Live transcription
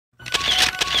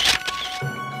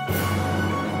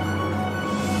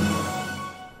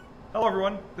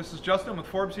everyone, this is Justin with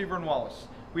Forbes Hever and Wallace.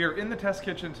 We are in the test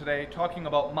kitchen today talking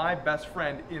about my best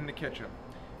friend in the kitchen.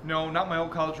 No, not my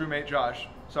old college roommate Josh,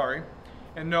 sorry.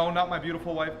 And no, not my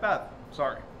beautiful wife Beth,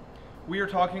 sorry. We are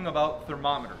talking about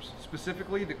thermometers,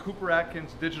 specifically the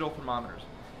Atkins digital thermometers.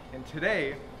 And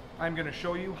today, I'm going to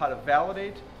show you how to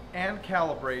validate and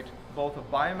calibrate both a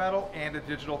bimetal and a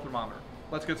digital thermometer.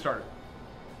 Let's get started.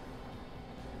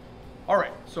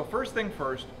 Alright, so first thing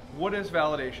first, what is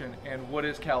validation and what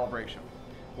is calibration?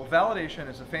 Well, validation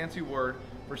is a fancy word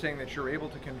for saying that you're able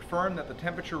to confirm that the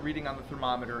temperature reading on the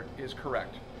thermometer is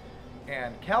correct.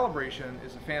 And calibration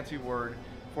is a fancy word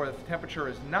for if the temperature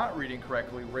is not reading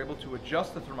correctly, we're able to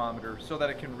adjust the thermometer so that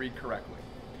it can read correctly.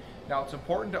 Now, it's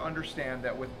important to understand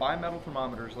that with bimetal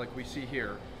thermometers like we see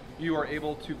here, you are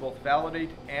able to both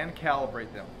validate and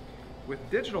calibrate them. With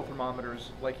digital thermometers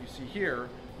like you see here,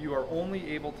 you are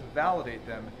only able to validate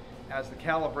them as the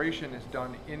calibration is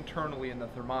done internally in the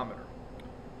thermometer.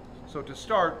 So to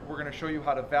start, we're going to show you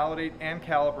how to validate and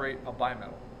calibrate a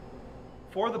bimetal.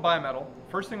 For the bimetal,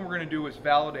 first thing we're going to do is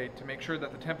validate to make sure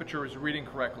that the temperature is reading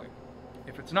correctly.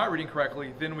 If it's not reading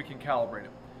correctly, then we can calibrate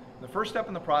it. The first step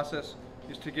in the process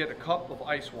is to get a cup of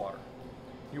ice water.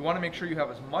 You want to make sure you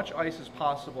have as much ice as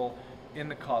possible in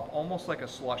the cup, almost like a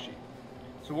slushie.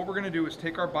 So what we're going to do is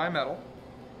take our bimetal,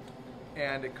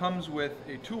 and it comes with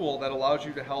a tool that allows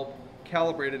you to help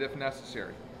calibrate it if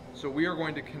necessary. So we are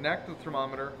going to connect the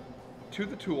thermometer to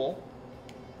the tool,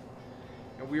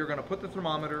 and we are going to put the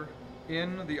thermometer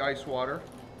in the ice water,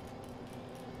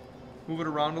 move it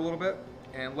around a little bit,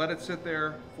 and let it sit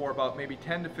there for about maybe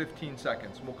 10 to 15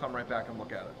 seconds. We'll come right back and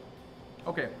look at it.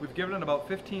 Okay, we've given it about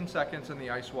 15 seconds in the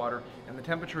ice water, and the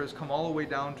temperature has come all the way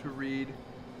down to read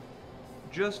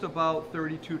just about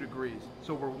 32 degrees.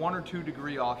 So we're 1 or 2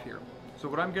 degrees off here. So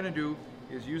what I'm going to do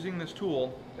is, using this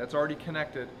tool that's already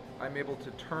connected, I'm able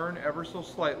to turn ever so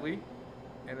slightly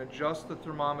and adjust the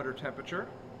thermometer temperature.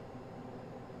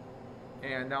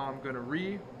 And now I'm going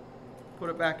to put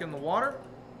it back in the water,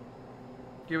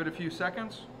 give it a few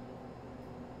seconds,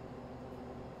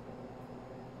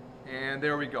 and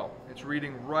there we go. It's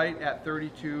reading right at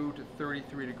 32 to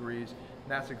 33 degrees,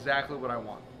 and that's exactly what I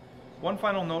want. One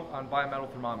final note on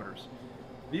bimetal thermometers.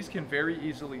 These can very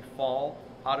easily fall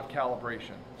out of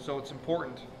calibration, so it's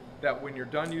important that when you're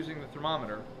done using the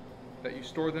thermometer that you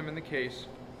store them in the case,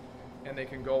 and they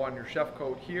can go on your chef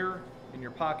coat here, in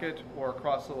your pocket, or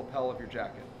across the lapel of your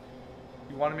jacket.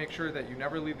 You want to make sure that you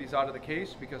never leave these out of the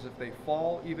case, because if they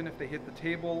fall, even if they hit the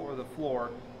table or the floor,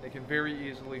 they can very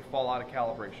easily fall out of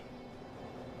calibration.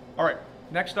 Alright,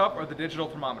 next up are the digital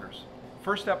thermometers.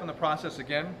 First step in the process,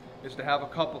 again, is to have a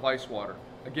cup of ice water.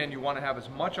 Again, you want to have as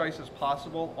much ice as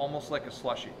possible, almost like a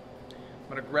slushie. I'm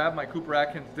going to grab my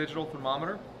Atkins digital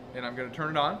thermometer, and I'm going to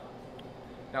turn it on.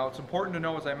 Now, it's important to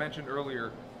know, as I mentioned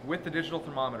earlier, with the digital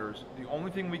thermometers, the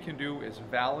only thing we can do is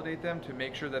validate them to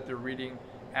make sure that they're reading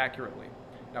accurately.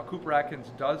 Now,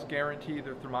 Atkins does guarantee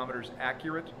their thermometers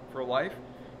accurate for life,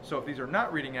 so if these are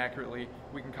not reading accurately,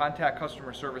 we can contact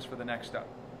customer service for the next step.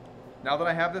 Now that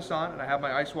I have this on and I have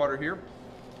my ice water here,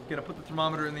 I'm going to put the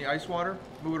thermometer in the ice water,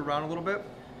 move it around a little bit,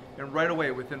 and right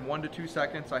away, within 1 to 2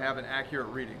 seconds, I have an accurate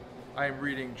reading. I am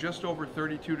reading just over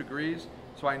 32 degrees,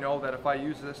 so I know that if I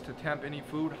use this to temp any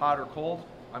food, hot or cold,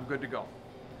 I'm good to go.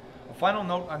 A final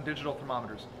note on digital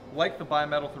thermometers. Like the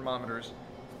bimetal thermometers,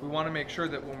 we want to make sure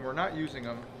that when we're not using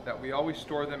them, that we always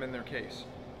store them in their case.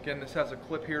 Again, this has a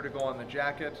clip here to go on the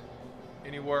jacket,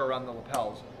 anywhere around the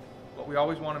lapels. But we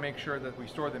always want to make sure that we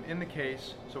store them in the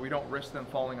case so we don't risk them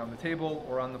falling on the table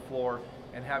or on the floor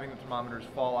and having the thermometers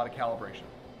fall out of calibration.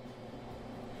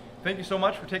 Thank you so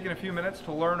much for taking a few minutes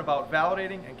to learn about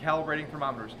validating and calibrating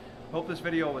thermometers. I hope this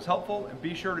video was helpful, and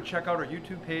be sure to check out our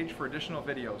YouTube page for additional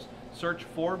videos. Search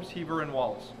Forbes Hever and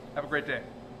Wallace. Have a great day.